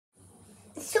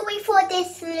for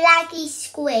this laggy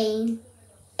screen.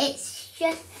 It's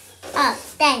just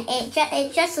then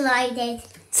it just loaded.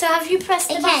 So have you pressed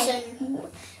the button?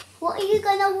 What are you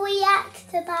gonna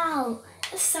react about?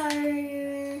 So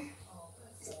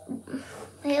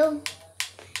He'll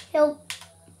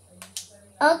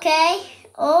okay.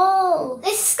 Oh.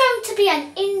 this is going to be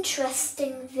an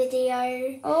interesting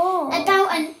video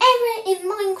about an error in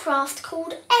Minecraft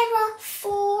called Error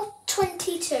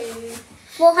 422.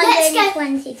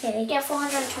 422. Yeah,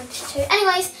 422.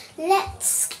 Anyways,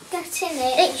 let's get in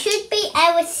it. It should be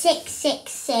error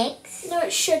 666. No,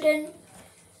 it shouldn't.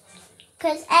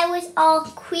 Because errors are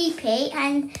creepy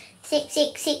and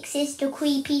 666 is the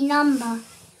creepy number.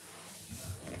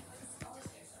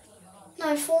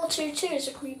 No, 422 is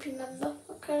a creepy number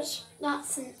because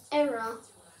that's an error.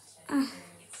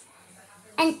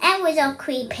 And errors are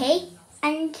creepy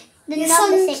and the Yeah,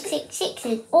 number some- 666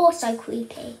 is also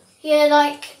creepy. Yeah,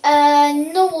 like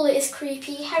Null is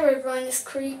creepy, Herobrine is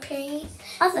creepy,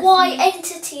 Other Y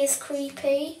things- Entity is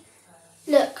creepy.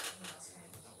 Look.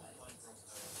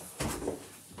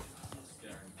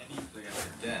 Any player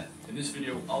dead. In this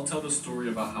video, I'll tell the story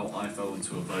about how I fell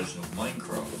into a version of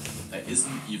Minecraft that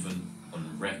isn't even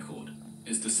on record.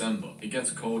 It's December. It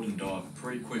gets cold and dark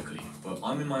pretty quickly, but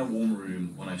I'm in my warm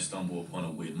room when I stumble upon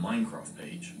a weird Minecraft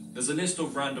page. There's a list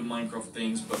of random Minecraft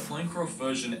things, but Minecraft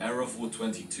version Error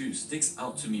 422 sticks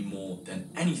out to me more than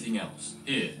anything else.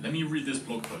 Here, let me read this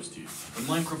blog post to you. When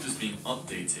Minecraft is being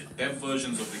updated, there are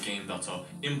versions of the game that are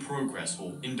in progress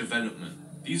or in development.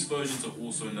 These versions are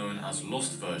also known as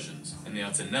lost versions, and they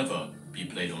are to never be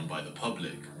played on by the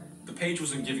public. The page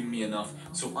wasn't giving me enough,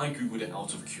 so I googled it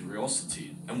out of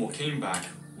curiosity, and what came back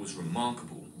was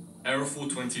remarkable. Error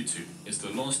 422 is the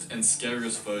lost and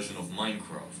scariest version of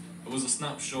Minecraft. It was a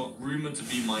snapshot rumored to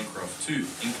be Minecraft 2,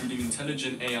 including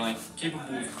intelligent AI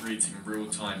capable of creating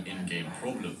real-time in-game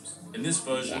problems. In this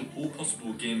version, all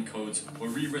possible game codes were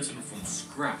rewritten from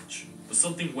scratch, but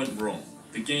something went wrong.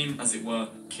 The game, as it were,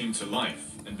 came to life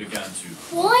and began to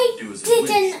Why do as it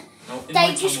didn't wished. Now, in my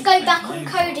they just time go of back playing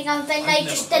on coding and then Minecraft, they I've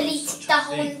just never heard of deleted such the a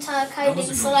whole thing. entire That coding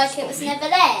wasn't so going to like it stop was me. never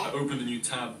I there? opened a new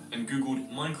tab and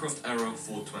googled Minecraft Error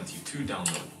 422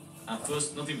 download. At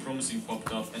first, nothing promising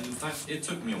popped up, and in fact, it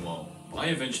took me a while. But I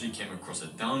eventually came across a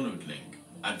download link.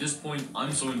 At this point,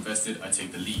 I'm so invested, I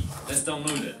take the leap. Let's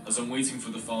download it. As I'm waiting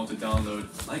for the file to download,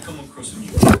 I come across a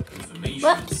new bit of information.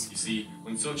 Whoops. You see,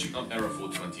 when searching up Error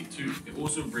 422, it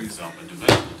also brings up a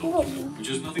development document, which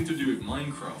has nothing to do with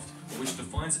Minecraft, but which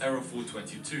defines Error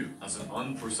 422 as an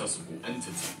unprocessable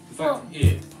entity. In fact,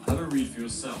 here, have a read for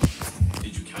yourself.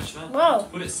 Did you catch that? Whoa. To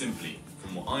put it simply,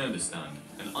 from what I understand,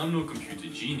 and I'm no computer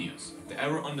genius, the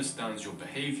error understands your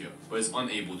behavior, but is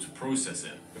unable to process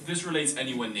it. If this relates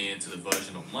anywhere near to the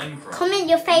version of Minecraft, Comment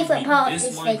your favourite you part of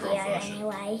read this Minecraft video version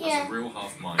anyway. as Yeah. a real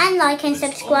half-mind And like and of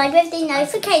its subscribe own. with the To add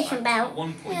to this notification fact, bell. At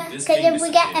one point, Yeah. this Because game if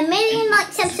we get a disappeared million completely,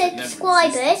 likes and as if it never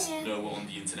subscribers, existed, nowhere on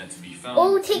the internet to be found,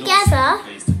 all and not a together, single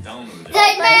place to download it. They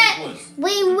As met- it was, we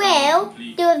the game will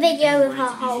complete, do a video with ready our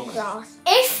to be whole launched. class.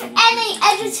 If any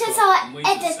editors are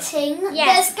editing, Yeah.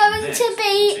 there's going to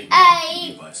be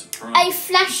a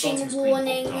flashing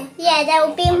warning. Yeah,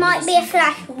 might be a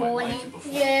flash warning.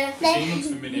 Yeah.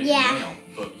 Yeah.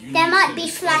 There might be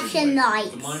flashing lights.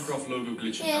 The Minecraft logo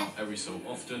glitching Yeah. out every so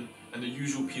often, and the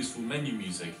usual peaceful menu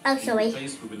music Oh, is sorry.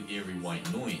 replaced with an eerie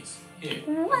white noise. Here,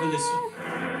 have a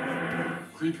listen.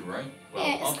 Creepy, right? Well,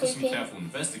 Yeah, it's after some creepy. careful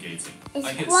investigating, It's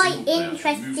I hit quite single player and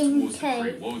interesting moved towards the too.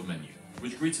 Create World menu,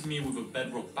 which greeted me with a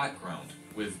bedrock background,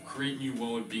 with Create New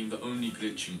World being the only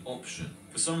glitching option.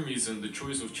 For some reason, the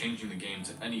choice of changing the game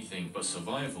to anything but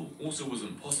survival also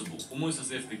wasn't possible, almost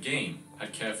as if the game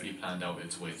had carefully planned out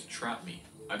its way to trap me.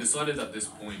 I decided at this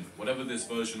point, whatever this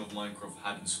version of Minecraft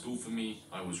had in store for me,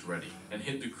 I was ready, and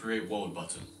hit the Create World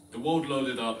button. The world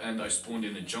loaded up and I spawned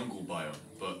in a jungle biome,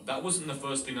 but that wasn't the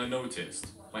first thing I noticed.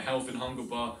 My health and hunger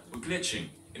bar were glitching,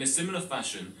 in a similar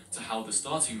fashion to how the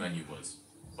starting menu was.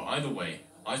 But either way,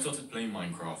 I started playing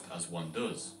Minecraft as one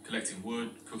does, collecting wood,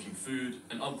 cooking food,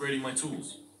 and upgrading my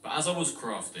tools. But as I was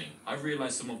crafting, I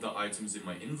realized some of the items in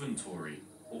my inventory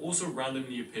were also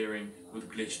randomly appearing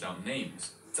with glitched out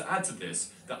names. To add to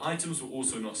this, the items were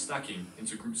also not stacking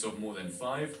into groups of more than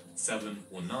 5, 7,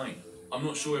 or 9. I'm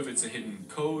not sure if it's a hidden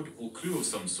code or clue of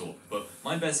some sort, but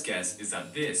my best guess is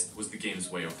that this was the game's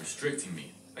way of restricting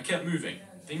me. I kept moving.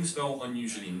 Things felt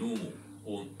unusually normal,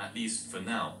 or at least for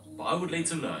now, but I would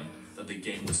later learn that the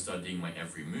game was studying my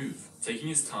every move, taking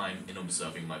its time in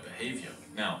observing my behavior.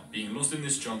 Now, being lost in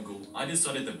this jungle, I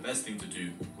decided the best thing to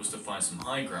do was to find some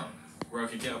high ground, where I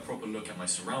could get a proper look at my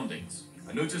surroundings.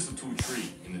 I noticed a tall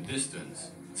tree in the distance,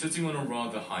 sitting on a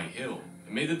rather high hill.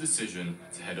 I made the decision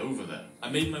to head over there. I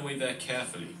made my way there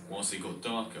carefully whilst it got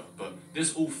darker, but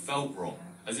this all felt wrong,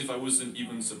 as if I wasn't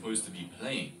even supposed to be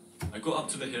playing. I got up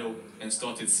to the hill and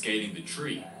started scaling the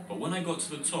tree, but when I got to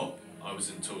the top, I was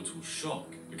in total shock,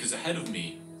 because ahead of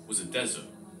me was a desert,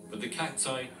 but the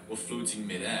cacti were floating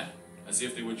mid-air, as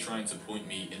if they were trying to point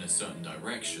me in a certain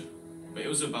direction. But it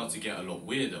was about to get a lot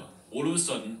weirder. All of a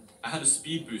sudden, I had a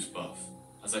speed boost buff,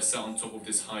 as I sat on top of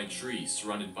this high tree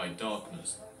surrounded by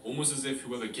darkness, almost as if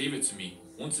whoever gave it to me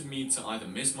wanted me to either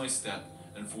miss my step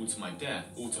and fall to my death,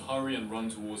 or to hurry and run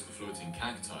towards the floating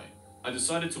cacti. I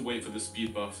decided to wait for the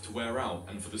speed buff to wear out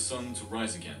and for the sun to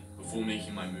rise again before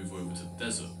making my move over to the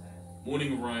desert.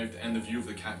 Morning arrived and the view of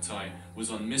the cacti was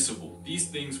unmissable. These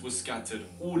things were scattered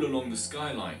all along the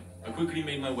skyline. I quickly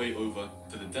made my way over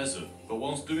to the desert, but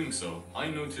whilst doing so, I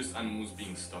noticed animals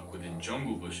being stuck within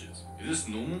jungle bushes. Is this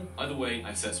normal? Either way,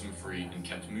 I set them free and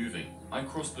kept moving. I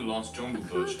crossed the last jungle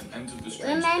bush and entered the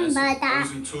strange desert. I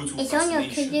was in total it's on your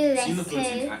fascination. to-do Seeing the list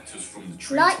floating too. cactus from the Like,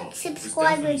 treetop was subscribe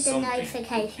definitely with the something.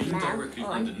 notification Being bell directly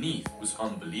on. underneath was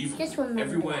unbelievable. Just remember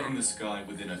Everywhere that. in the sky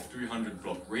within a 300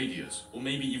 block radius, or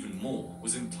maybe even more,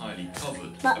 was entirely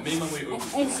covered. But I made my way over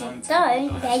to the if sun you temple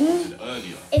don't, that I then visited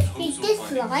earlier, if in you hopes of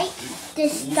finding dislike, the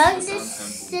just clue. don't Also, the just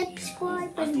sun temple subscribe I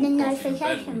with thought the coffee and bed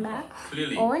notification were bell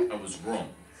Clearly, on. I was wrong.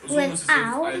 It was almost as if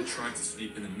Without- I had tried to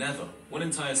sleep in the nether. One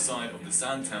entire side of the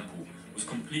sand temple was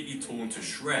completely torn to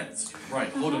shreds. Right,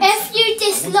 hold on a If second. you I want to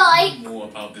dislike know more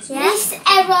about this this where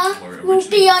error it will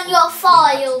be on your originated from.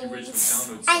 files. Original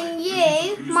download site. And Look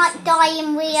you at the might clues die on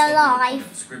in the real site. It's down in the life.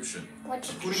 description. Why did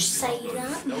you According to the say upload,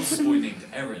 that? there was a boy named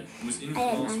Eren who was in I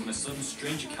don't class know. when a sudden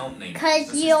strange account name Because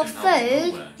persisted your out of nowhere. food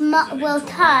It was a link will to a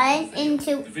turn Minecraft video.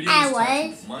 into The video was hours,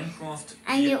 titled Minecraft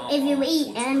and if you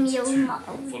eat them, you'll 22, not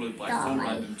followed by die 4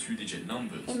 random 2-digit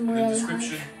numbers. in In the real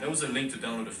description, there was a link to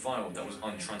download a file that was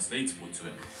untranslatable to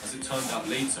him. As it turned out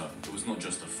later, it was not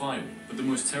just a file, but the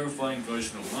most terrifying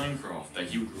version of Minecraft that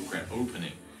he would regret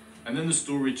opening. And then the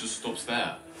story just stops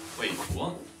there. Wait,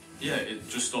 what? Yeah, it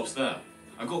just stops there.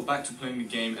 I got back to playing the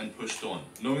game and pushed on,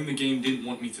 knowing the game didn't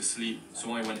want me to sleep,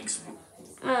 so I went exploring.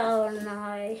 Oh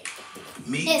no.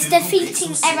 It's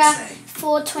defeating error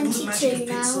 422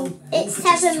 now. It's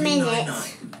 7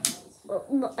 minutes.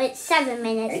 It's 7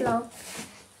 minutes long.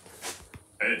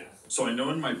 Hey, so I know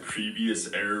in my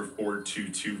previous Error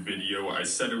 422 video, I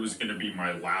said it was going to be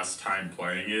my last time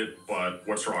playing it, but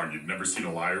what's wrong? You've never seen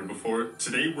a liar before?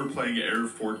 Today we're playing Error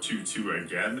 422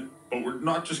 again, but we're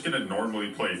not just going to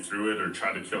normally play through it or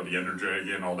try to kill the Ender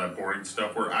Dragon, all that boring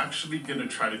stuff. We're actually going to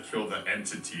try to kill the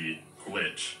entity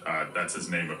Glitch. That's his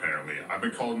name apparently. I've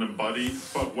been calling him Buddy,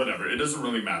 but whatever. It doesn't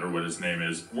really matter what his name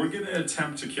is. We're going to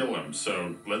attempt to kill him,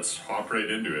 so let's hop right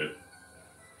into it.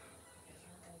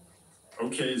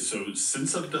 Okay, so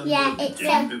since I've done Yeah, the it's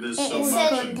beginning a- to this it so is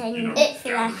much, a and, content. you know, It's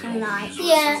gathering flashing all the light. resources,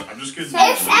 Yeah. I'm just gonna So do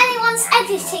If a little anyone's bit of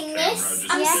mining editing off camera, this,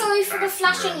 just I'm to get sorry for the back to where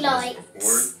flashing I was lights.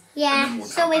 before, Yeah, and then we'll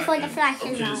sorry come for back the in.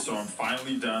 flashing Okay, lights. so I'm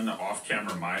finally done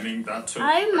off-camera mining. That took Oh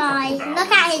a my, couple of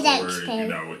look at his hours, or, XP. you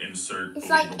know, insert It's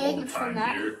like believable infinite.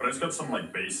 time here. But I just got some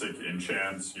like basic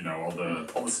enchants, you know,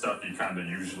 all the stuff you kind of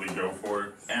usually go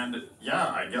for. And yeah,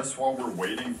 I guess while we're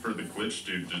waiting for the glitch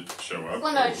dude to show up,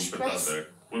 Well, no, we'll just put that press- there.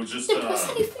 We'll just Just press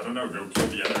anything. I don't know, go kill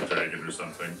the Ender Dragon or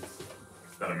something.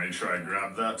 Gotta make sure I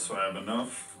grab that so I have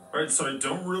enough. Alright, so I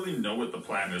don't really know what the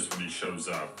plan is when he shows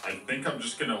up. I think I'm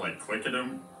just gonna like click at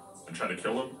him and try to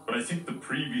kill him. But I think the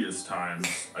previous times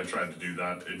I tried to do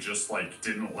that, it just like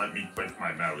didn't let me click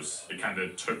my mouse. It kind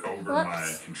of took over my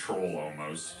Whoops. control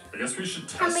almost. I guess we should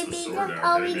Can test we the be sword done? out.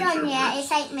 Are right? we Make sure done it yet?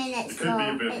 works. It's 8 minutes It could be a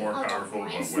long. bit more oh, powerful,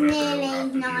 but it's whatever. it'll nearly have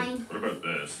to do. 9. What about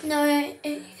this? No,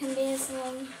 it can be as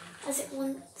long as it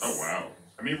wants. Oh wow.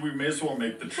 I mean, we may as well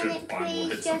make the Can trip it fun. We'll please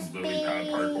hit some just be lily pad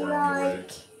parkour on the way.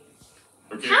 like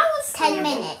Okay. How was 10 the-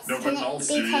 minutes? No, but Can in all it be 10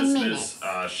 seriousness,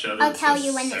 minutes? shout I'll out tell to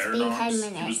you when it's been 10 Ceranox. He was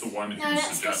minutes. the one who No, let's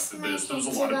suggested just this. make There was a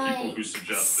it lot to, of people like, who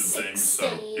suggested things,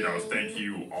 so, you know, thank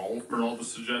you all for all the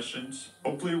suggestions.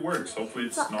 Hopefully it works. Hopefully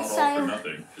it's So- not all so- for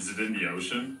nothing. Is it in the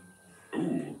ocean?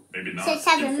 Ooh, maybe not. So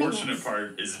 7 the unfortunate minutes.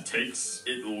 part is it takes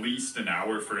at least an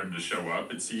hour for him to show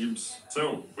up, it seems.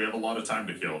 So, we have a lot of time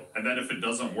to kill. And then if it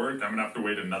doesn't work, I'm gonna have to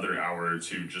wait another hour or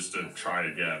two just to try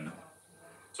again.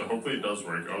 So hopefully it does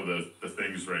work. Oh, the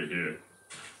thing's right here.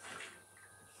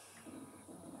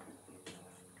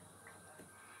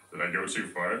 Did I go too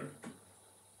far?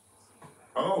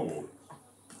 Oh.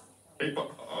 Hey,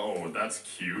 oh, that's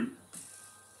cute.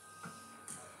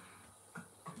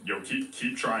 Yo,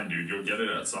 keep trying, dude. You'll get it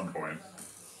at some point.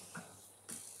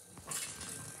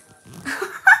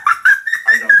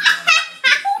 I gotta be honest,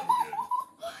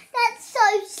 That's so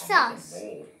that feels so good.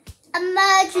 sus.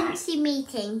 Emergency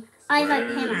meeting. I vote Where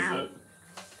him is out. it?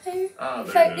 Ah,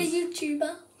 there Vote it the is.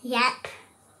 YouTuber. Yep.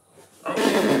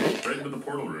 Oh, right into the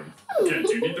portal room. Okay,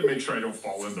 do you need to make sure I don't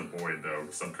fall in the void, though?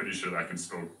 Because I'm pretty sure that can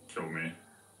still kill me.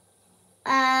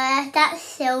 That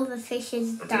silverfish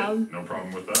is Okay, dumb. no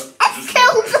problem with that. A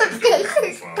silverfish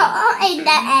is dumb in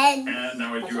the end. And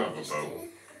now I do have a bow.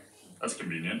 That's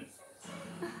convenient.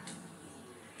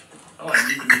 Oh, I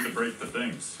didn't even need to break the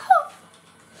things.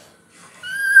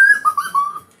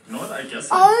 You know what? I guess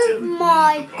I Oh didn't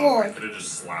my need the bow. I God. could have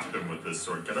just slapped him with this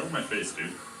sword. Get out of my face,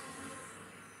 dude.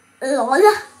 Lol.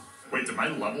 Wait, did my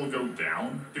level go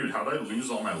down? Dude, how did I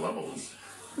lose all my levels?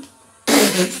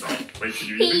 Wait, can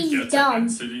you even He's get dumb. to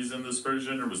end cities in this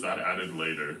version, or was that added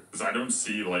later? Because I don't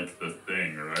see, like, the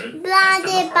thing, right? Blah,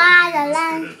 It's kinda blah, hard to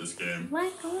blah, be blah. this good at this game.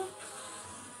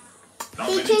 Not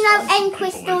Did many you know talented end people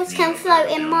crystals like me can out there, float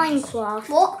to in be honest. Minecraft?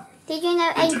 What? Did you know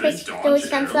Wait, end do they crystals dodge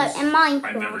can float arrows? in I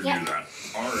never Minecraft? knew that.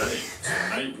 Alright, so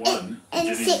night one. In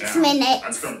getting 6 down. minutes.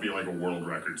 That's gotta be like a world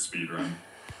record speed run.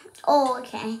 Oh,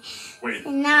 okay. Wait,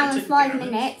 And now can I in take 5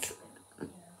 damage? minutes.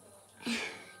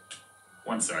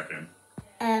 1 second.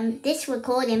 This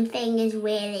recording thing is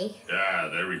really. Yeah,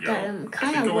 there we go. I'm I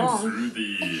kinda think going wrong. through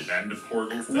the end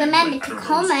portal thing, Remember like, I to don't know,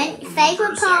 comment it's called the favourite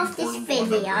reverse part end of this portal, the one that brings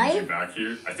video. you back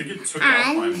here. I think it took And-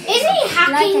 off my Is he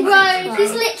hacking, Like a bro? subscribe.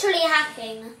 He's literally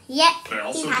hacking. Yep, But I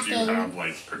also he's do hacking. have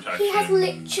like protection. He has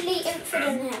literally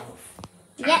infinite health.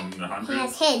 Yep, 100. he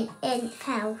has him in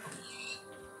health.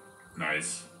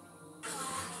 Nice.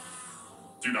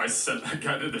 Dude, I sent that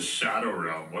guy to the Shadow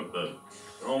Realm. What the?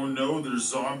 Oh no, there's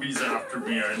zombies after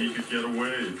me. I need to get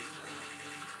away.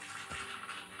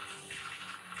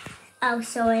 Oh,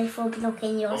 sorry for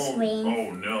blocking your screen.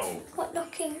 Oh no. What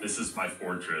knocking? This is my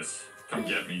fortress. Come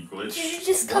get me, Glitch. You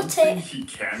just One got thing it. he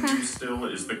can do still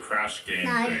is the crash game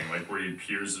No. thing, like where he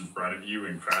appears in front of you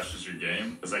and crashes your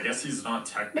game. Because I guess he's not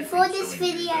technically Before this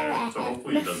killing you video there, so ends-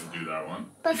 hopefully he doesn't do that one. You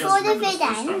guys Before the remember video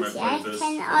first time I ends, played yeah, this,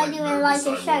 can how, I do a nervous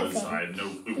like a show I was. thing? I had no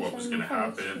clue what was going to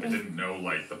happen. I didn't know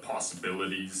like the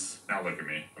possibilities. Now look at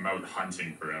me. I'm out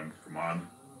hunting for him. Come on.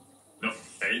 No,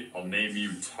 hey, I'll name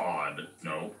you Todd.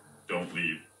 No, don't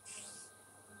leave.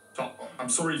 Todd, I'm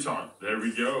sorry, Todd. There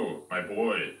we go, my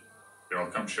boy. Here, I'll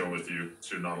come chill with you,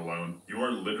 so you're not alone. You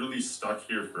are literally stuck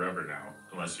here forever now,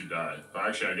 unless you die. But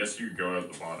actually, I guess you could go out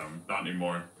the bottom. Not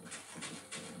anymore.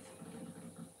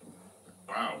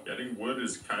 Wow, getting wood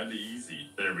is kind of easy.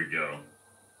 There we go.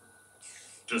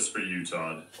 Just for you,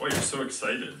 Todd. Oh, you're so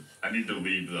excited. I need to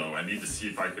leave, though. I need to see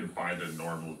if I can find a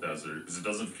normal desert, because it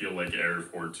doesn't feel like Area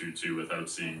 422 without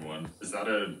seeing one. Is that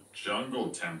a jungle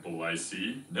temple I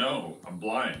see? No, I'm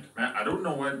blind. Man, I don't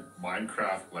know when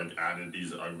Minecraft, like, added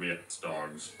these ugly-ass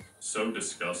dogs. So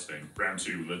disgusting. Round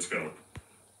 2, let's go.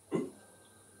 Oop.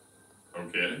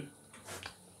 Okay.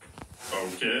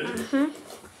 Okay.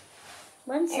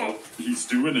 1 sec. Oh, he's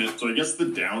doing it. So I guess the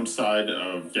downside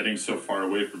of getting so far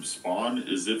away from spawn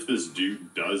is if this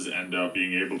dude does end up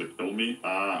being able to kill me,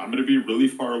 I'm going to be really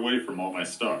far away from all my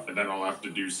stuff. And then I'll have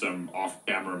to do some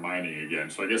off-camera mining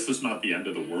again. So I guess it's not the end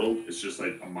of the world. It's just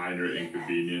like a minor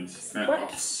inconvenience. Man, oh,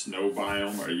 snow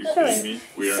biome? Are you kidding me?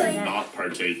 We are not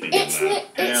partaking It's in that.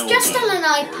 it's Hell just no. on an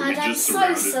Are we iPad. I'm just so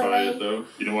surrounded by it, sorry. though?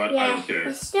 You know what? I Yeah, don't care.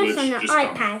 it's just on an just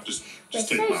come. iPad. Just We're take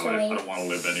so my life. sorry. I don't want to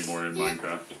live anymore in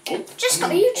Minecraft. Oh. Just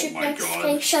got a Oh YouTube my God,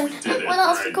 notification we did it. when I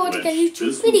was Alright, recording a Glitch, YouTube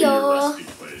this will be video. your resting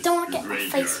place, Don't wanna your get my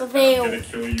graveyard. face I'm revealed. gonna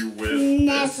kill you with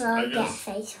this, Never I get guess.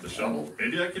 face The shovel.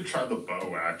 Maybe I could try the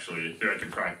bow actually. Here, I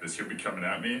can practice. He'll be coming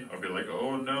at me. I'll be like,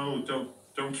 oh no,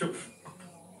 don't kill.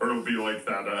 Or it'll be like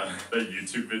that that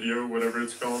YouTube video, whatever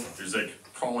it's called. There's like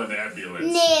call an ambulance.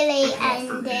 Nearly but not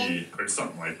for ending. me, or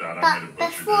something like that. I But might have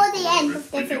butchered before it, the but end whatever.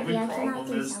 of the Wait, video, only can I problem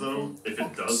do is though, something? if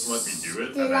it does let me do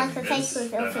it, Do and like I a miss, face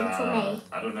reveal then, thing for me.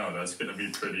 I don't know. That's gonna be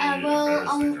pretty Well,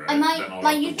 embarrassing, right? I Then might I'll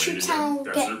my have to YouTube wait channel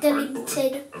again. get Desert parkour.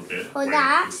 deleted. Okay. For wait,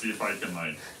 that? Let's see if I can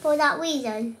like. For that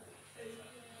reason,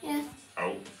 Yeah.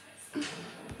 Oh,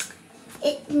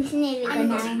 it's nearly it gonna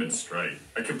doesn't end. even strike.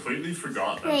 I I completely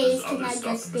forgot that Please, there's can other I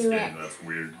stuff just in this do game it? that's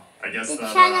weird. I guess The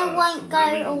that channel won't go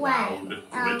really away. loud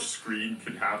glitch Oh. screen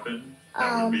could happen.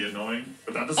 That would be annoying,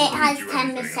 but that doesn't It really has do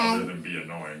anything 10%. other than be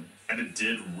annoying. And it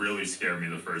did really scare me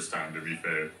the first time, to be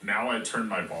fair. Now I turned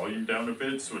my volume down a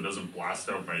bit so it doesn't blast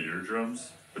out my eardrums.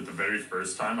 But the very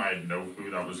first time, I had no clue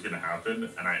that was going to happen,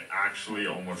 and I actually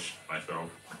almost shit myself.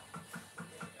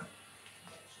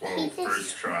 Whoa,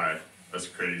 first try. That's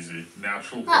crazy.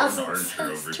 Natural born That was archer first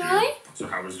over try? here. So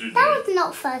how was your day? That was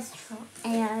not first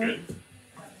try. Good.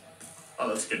 Oh,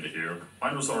 that's good to hear.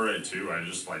 Mine was alright too. I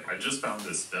just found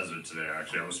this desert today.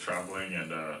 Actually, I was traveling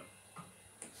and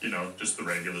you know, just the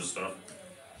regular stuff.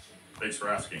 Thanks for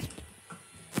asking.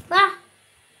 Ah,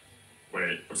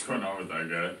 Wait, what's going on with that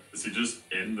guy? Is he just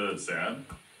in the sand?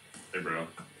 Hey, bro.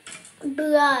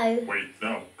 Bro. Wait,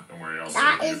 no. Don't worry, I'll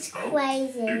That save you. is Oh,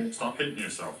 crazy. dude, stop hitting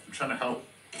yourself. I'm trying to help.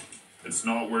 It's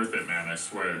not worth it, man, I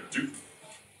swear. Dude,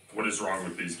 what is wrong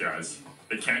with these guys?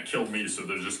 They can't kill me, so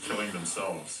they're just killing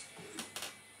themselves.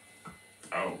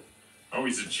 Oh. Oh,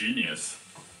 he's a genius.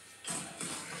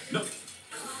 No.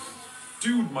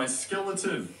 Dude, my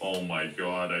skeleton. Oh my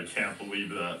god, I can't believe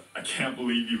that. I can't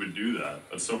believe you would do that.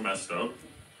 That's so messed up.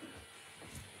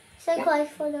 So What? close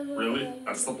for the Really?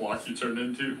 That's the block you turned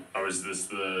into? Oh, is this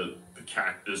the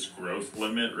cactus growth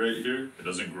limit right here? It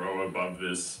doesn't grow above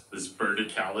this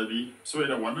verticality. So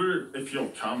wait, I wonder if you'll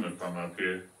come if I'm up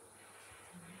here.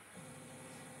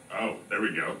 Oh, there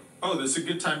we go. Oh, this is a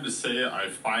good time to say I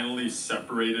finally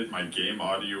separated my game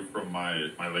audio from my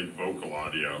like vocal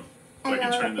audio. So I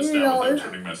can turn this down without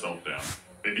turning myself down.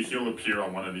 Maybe he'll appear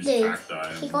on one of these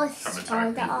cacti he and got come attack started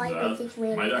me from eye, that. which is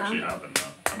really Might actually dumb. happen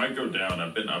though. I might go down.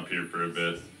 I've been up here for a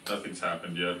bit. Nothing's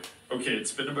happened yet. Okay,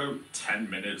 it's been about 10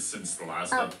 minutes since the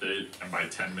last update, and by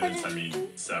 10 minutes I mean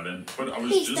 7. But I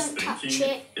was Please just don't touch thinking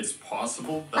it. it's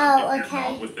possible that if you're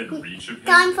okay. not within reach of him,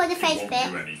 Time for the he face won't bit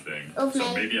do anything. of So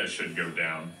me. maybe I should go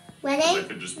down. I Ready?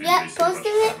 could just be Yep, wasting a pause bunch to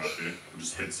of it. time up here.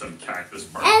 Just hit some cactus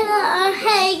parkour. Hello,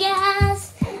 hey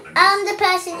guys. Oh, I'm the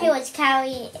person who was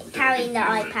carrying the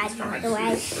iPad, by the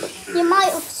way. You might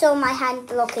have saw my hand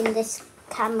blocking this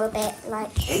camera bit,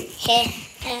 like here,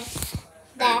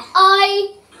 there.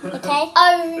 I Okay?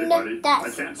 Hey, buddy,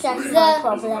 That's I can't just swing. my It doesn't let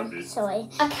problem. me. Sorry.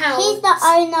 account. He's the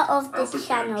owner of I also this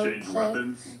can't channel. change So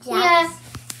weapons. Yeah.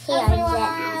 he owns Everyone. it.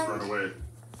 Yeah, let's run away.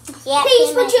 Yeah, Please,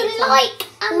 he would knows you it's on. like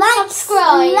and Like,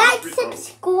 subscribe?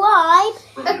 subscribe.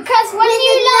 Because when With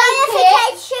you the like it,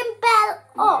 notification bell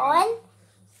on,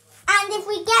 and if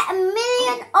we get 1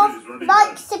 million of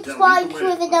likes, subscribes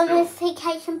with the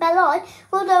notification bell on,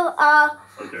 we'll do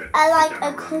Okay.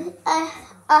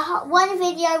 one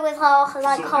video with our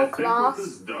like So whole I think what class.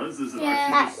 this does is it Yeah.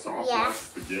 actually soft Yeah. locks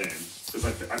the game. Because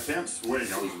I can't swing,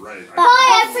 I was right.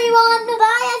 Bye everyone.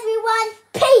 Bye everyone.